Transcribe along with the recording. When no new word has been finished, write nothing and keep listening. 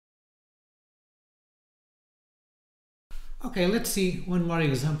Okay, let's see one more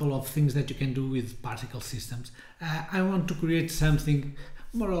example of things that you can do with particle systems. I want to create something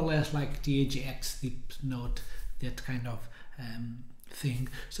more or less like THX, deep note, that kind of thing.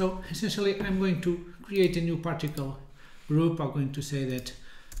 So essentially I'm going to create a new particle group. I'm going to say that,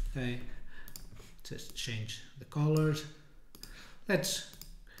 okay, just change the colors. Let's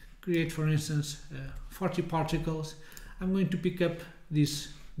create, for instance, 40 particles. I'm going to pick up this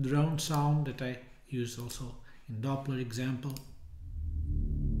drone sound that I use also in Doppler example.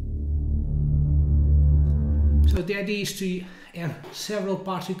 So the idea is to have several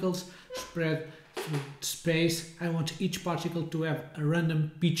particles spread through space. I want each particle to have a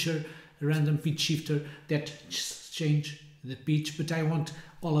random pitcher, a random pitch shifter that change the pitch, but I want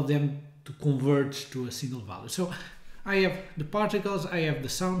all of them to converge to a single value. So I have the particles, I have the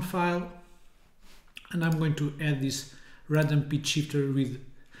sound file, and I'm going to add this random pitch shifter with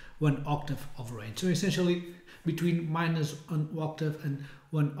 1 octave of range. So essentially between -1 octave and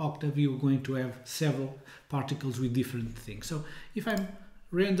 1 octave you're going to have several particles with different things. So if I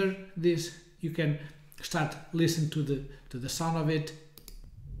render this, you can start listening to the sound of it.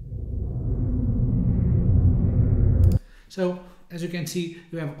 So as you can see,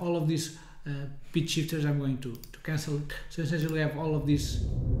 you have all of these pitch shifters. I'm going to cancel it. So essentially I have all of these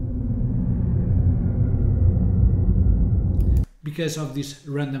because of this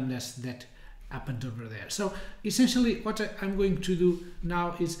randomness that happened over there. So essentially what I'm going to do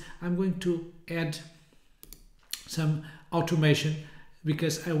now is I'm going to add some automation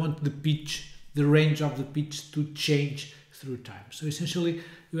because I want the pitch, the range of the pitch to change through time. So essentially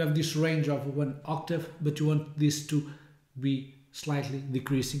you have this range of 1 octave, but you want this to be slightly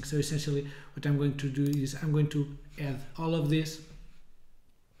decreasing. So essentially what I'm going to do is I'm going to add all of this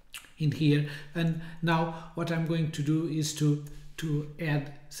in here, and now what I'm going to do is to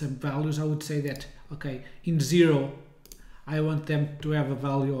add some values. I would say that, okay, in 0 I want them to have a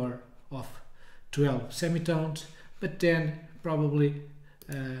value of 12 semitones, but then probably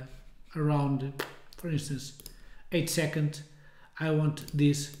around, for instance, 8 seconds I want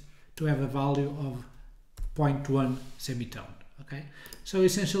this to have a value of 0.1 semitone. Okay, so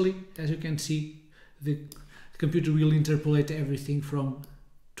essentially, as you can see, the computer will interpolate everything from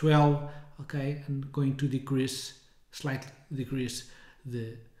 12, okay, and going to decrease, slightly decrease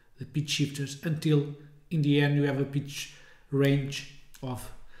the pitch shifters until in the end you have a pitch range of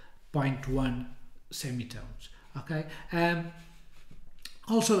 0.1 semitones. Okay,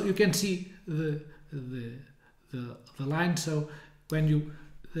 also you can see the line. So when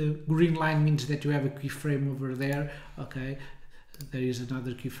the green line means that you have a keyframe over there. Okay, there is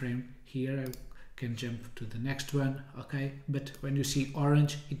another keyframe here. I can jump to the next one. Okay, but when you see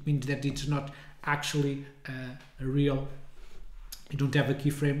orange, it means that it's not actually a real, you don't have a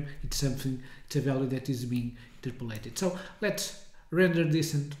keyframe, it's something, it's a value that is being interpolated. So let's render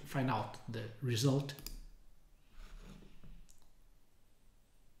this and find out the result.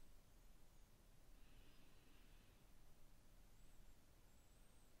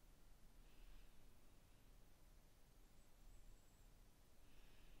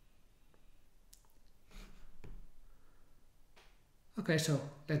 Okay, so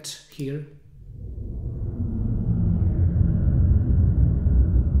let's hear.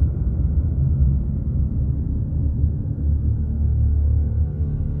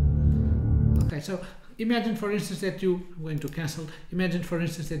 Okay, so imagine for instance that you, I'm going to cancel, imagine for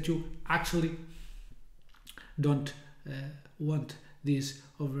instance that you actually don't want this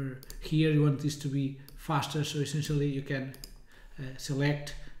over here, you want this to be faster. So essentially you can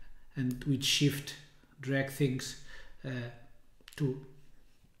select and with shift drag things to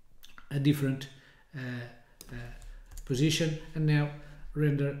a different position, and now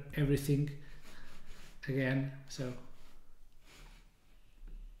render everything again. So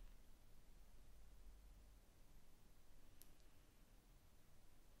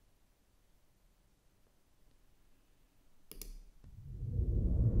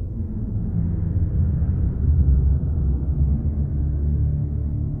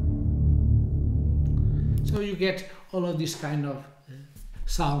you get all of this kind of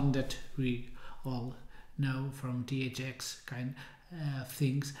sound that we all know from THX kind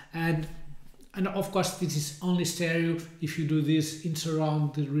things, and of course this is only stereo. If you do this in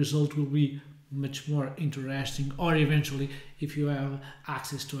surround, the result will be much more interesting, or eventually if you have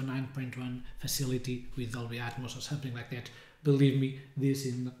access to a 9.1 facility with Dolby Atmos or something like that, believe me, this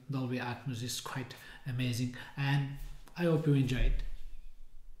in Dolby Atmos is quite amazing, and I hope you enjoy it.